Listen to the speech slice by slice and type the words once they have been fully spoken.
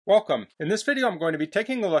Welcome. In this video I'm going to be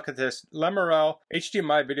taking a look at this Lemorele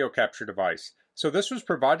HDMI video capture device. So this was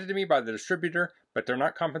provided to me by the distributor, but they're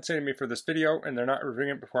not compensating me for this video and they're not reviewing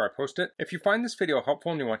it before I post it. If you find this video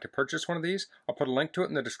helpful and you want to purchase one of these, I'll put a link to it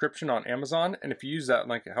in the description on Amazon, and if you use that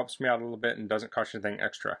link it helps me out a little bit and doesn't cost you anything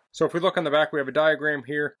extra. So if we look on the back, we have a diagram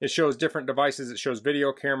here. It shows different devices. It shows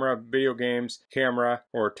video camera, video games, camera,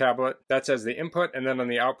 or tablet. That's as the input, and then on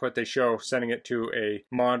the output they show sending it to a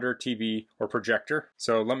monitor, TV, or projector.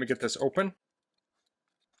 So let me get this open.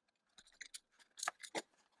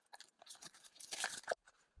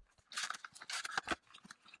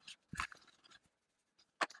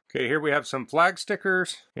 Okay, here we have some flag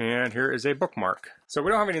stickers, and here is a bookmark. So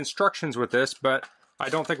we don't have any instructions with this, but I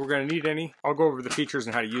don't think we're going to need any. I'll go over the features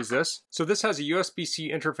and how to use this. So this has a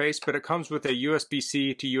USB-C interface, but it comes with a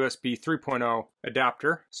USB-C to USB 3.0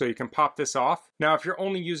 adapter, so you can pop this off. Now, if you're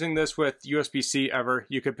only using this with USB-C ever,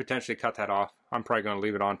 you could potentially cut that off. I'm probably going to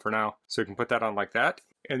leave it on for now, so you can put that on like that.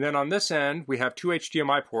 And then on this end, we have two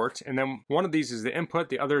HDMI ports, and then one of these is the input,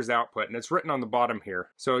 the other is the output, and it's written on the bottom here.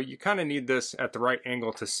 So you kind of need this at the right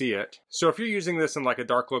angle to see it. So if you're using this in like a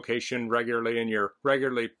dark location regularly and you're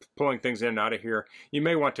regularly pulling things in and out of here, you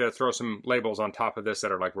may want to throw some labels on top of this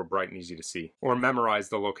that are like real bright and easy to see, or memorize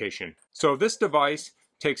the location. So this device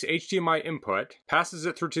takes HDMI input, passes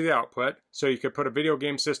it through to the output, so you could put a video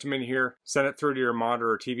game system in here, send it through to your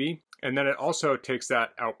monitor or TV, and then it also takes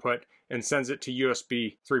that output and sends it to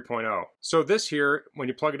USB 3.0. So this here, when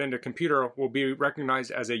you plug it into a computer, will be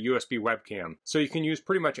recognized as a USB webcam. So you can use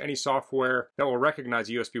pretty much any software that will recognize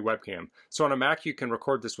a USB webcam. So on a Mac, you can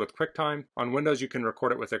record this with QuickTime. On Windows, you can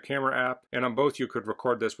record it with a camera app. And on both, you could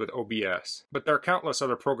record this with OBS. But there are countless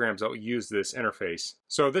other programs that will use this interface.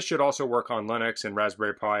 So this should also work on Linux and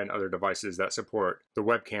Raspberry Pi and other devices that support the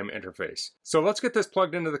webcam interface. So let's get this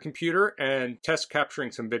plugged into the computer and test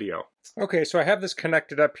capturing some video. Okay, so I have this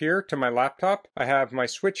connected up here to my laptop. I have my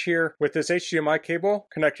switch here with this HDMI cable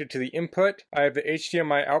connected to the input. I have the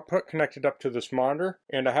HDMI output connected up to this monitor,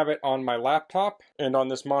 and I have it on my laptop and on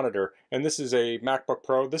this monitor. And this is a MacBook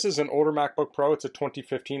Pro. This is an older MacBook Pro. It's a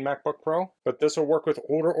 2015 MacBook Pro, but this will work with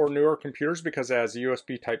older or newer computers because it has a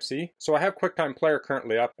USB Type-C. So I have QuickTime Player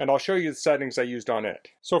currently up, and I'll show you the settings I used on it.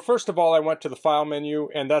 So first of all, I went to the File menu,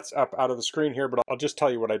 and that's up out of the screen here, but I'll just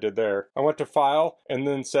tell you what I did there. I went to File and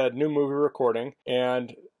then said New Movie Recording,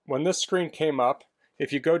 and when this screen came up,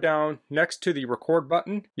 if you go down next to the record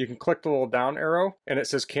button, you can click the little down arrow and it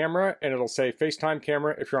says camera, and it'll say FaceTime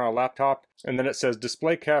camera if you're on a laptop, and then it says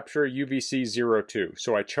display capture UVC02.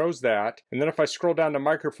 So I chose that, and then if I scroll down to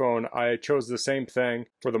microphone, I chose the same thing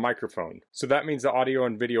for the microphone. So that means the audio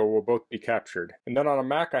and video will both be captured. And then on a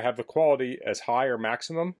Mac, I have the quality as high or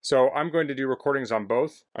maximum. So I'm going to do recordings on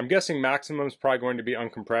both. I'm guessing maximum is probably going to be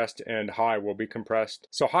uncompressed and high will be compressed.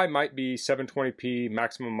 So high might be 720p,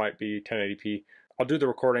 maximum might be 1080p. I'll do the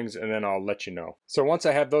recordings and then I'll let you know. So once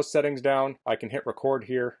I have those settings down, I can hit record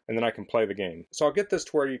here and then I can play the game. So I'll get this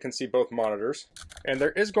to where you can see both monitors, and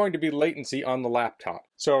there is going to be latency on the laptop.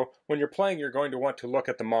 So when you're playing, you're going to want to look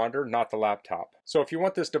at the monitor, not the laptop. So if you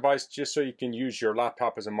want this device just so you can use your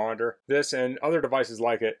laptop as a monitor, this and other devices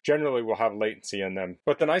like it generally will have latency in them.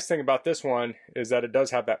 But the nice thing about this one is that it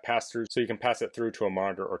does have that pass-through, so you can pass it through to a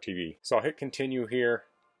monitor or TV. So I'll hit continue here,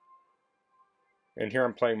 and here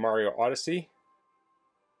I'm playing Mario Odyssey.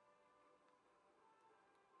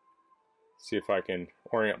 See if I can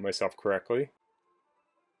orient myself correctly.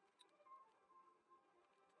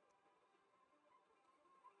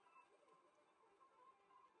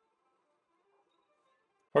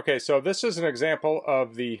 Okay, so this is an example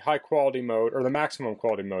of the high quality mode, or the maximum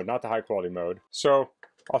quality mode, not the high quality mode. So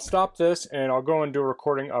I'll stop this and I'll go and do a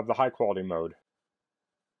recording of the high quality mode.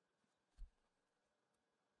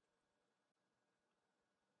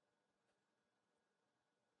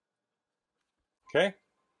 Okay.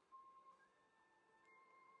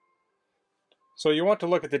 So you want to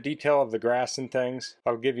look at the detail of the grass and things.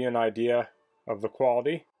 That'll give you an idea of the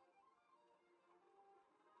quality.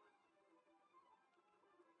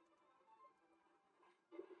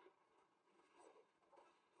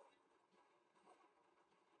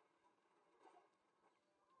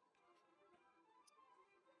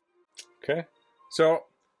 Okay, so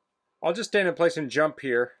I'll just stand in place and jump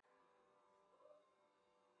here.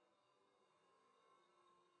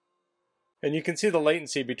 And you can see the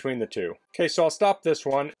latency between the two. Okay, so I'll stop this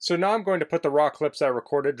one. So now I'm going to put the raw clips I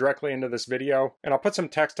recorded directly into this video, and I'll put some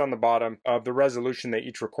text on the bottom of the resolution they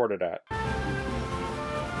each recorded at.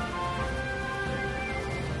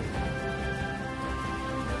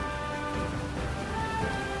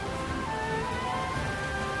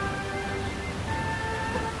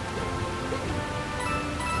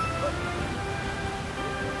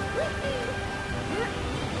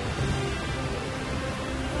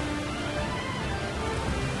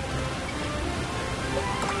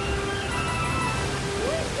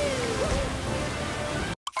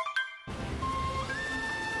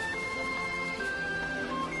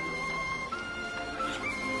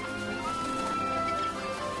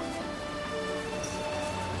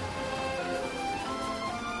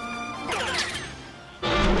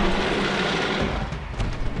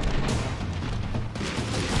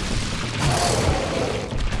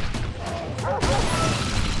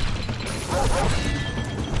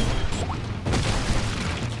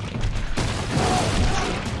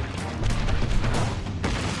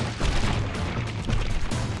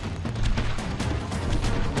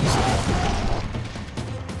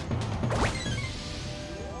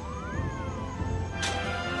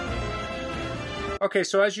 Okay,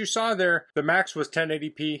 so as you saw there, the max was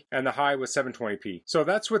 1080p and the high was 720p. So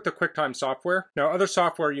that's with the QuickTime software. Now other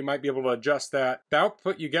software you might be able to adjust that. The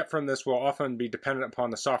output you get from this will often be dependent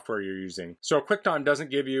upon the software you're using. So QuickTime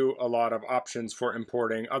doesn't give you a lot of options for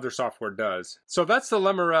importing, other software does. So that's the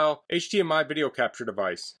Lemorele HDMI video capture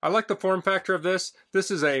device. I like the form factor of this.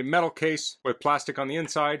 This is a metal case with plastic on the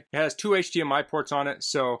inside. It has 2 HDMI ports on it,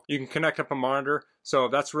 so you can connect up a monitor. So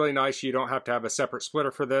that's really nice. You don't have to have a separate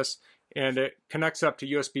splitter for this. And it connects up to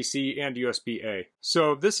USB-C and USB-A.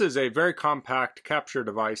 So this is a very compact capture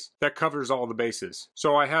device that covers all the bases.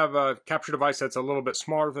 So I have a capture device that's a little bit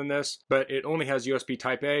smaller than this, but it only has USB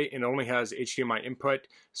Type A and only has HDMI input.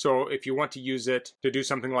 So if you want to use it to do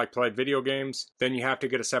something like play video games, then you have to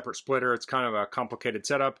get a separate splitter. It's kind of a complicated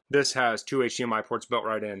setup. This has 2 HDMI ports built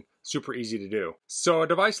right in. Super easy to do. So a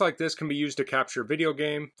device like this can be used to capture video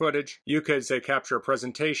game footage. You could say capture a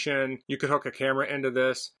presentation. You could hook a camera into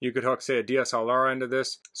this. You could hook say a DSLR into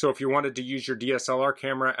this. So if you wanted to use your DSLR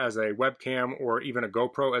camera as a webcam or even a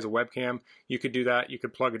GoPro as a webcam, you could do that. You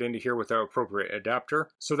could plug it into here with the appropriate adapter.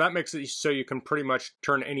 So that makes it so you can pretty much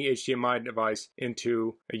turn any HDMI device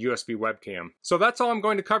into a USB webcam. So that's all I'm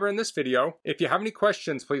going to cover in this video. If you have any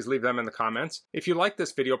questions, please leave them in the comments. If you like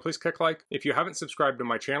this video, please click like. If you haven't subscribed to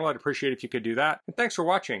my channel, I'd appreciate if you could do that. And thanks for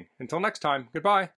watching. Until next time, goodbye.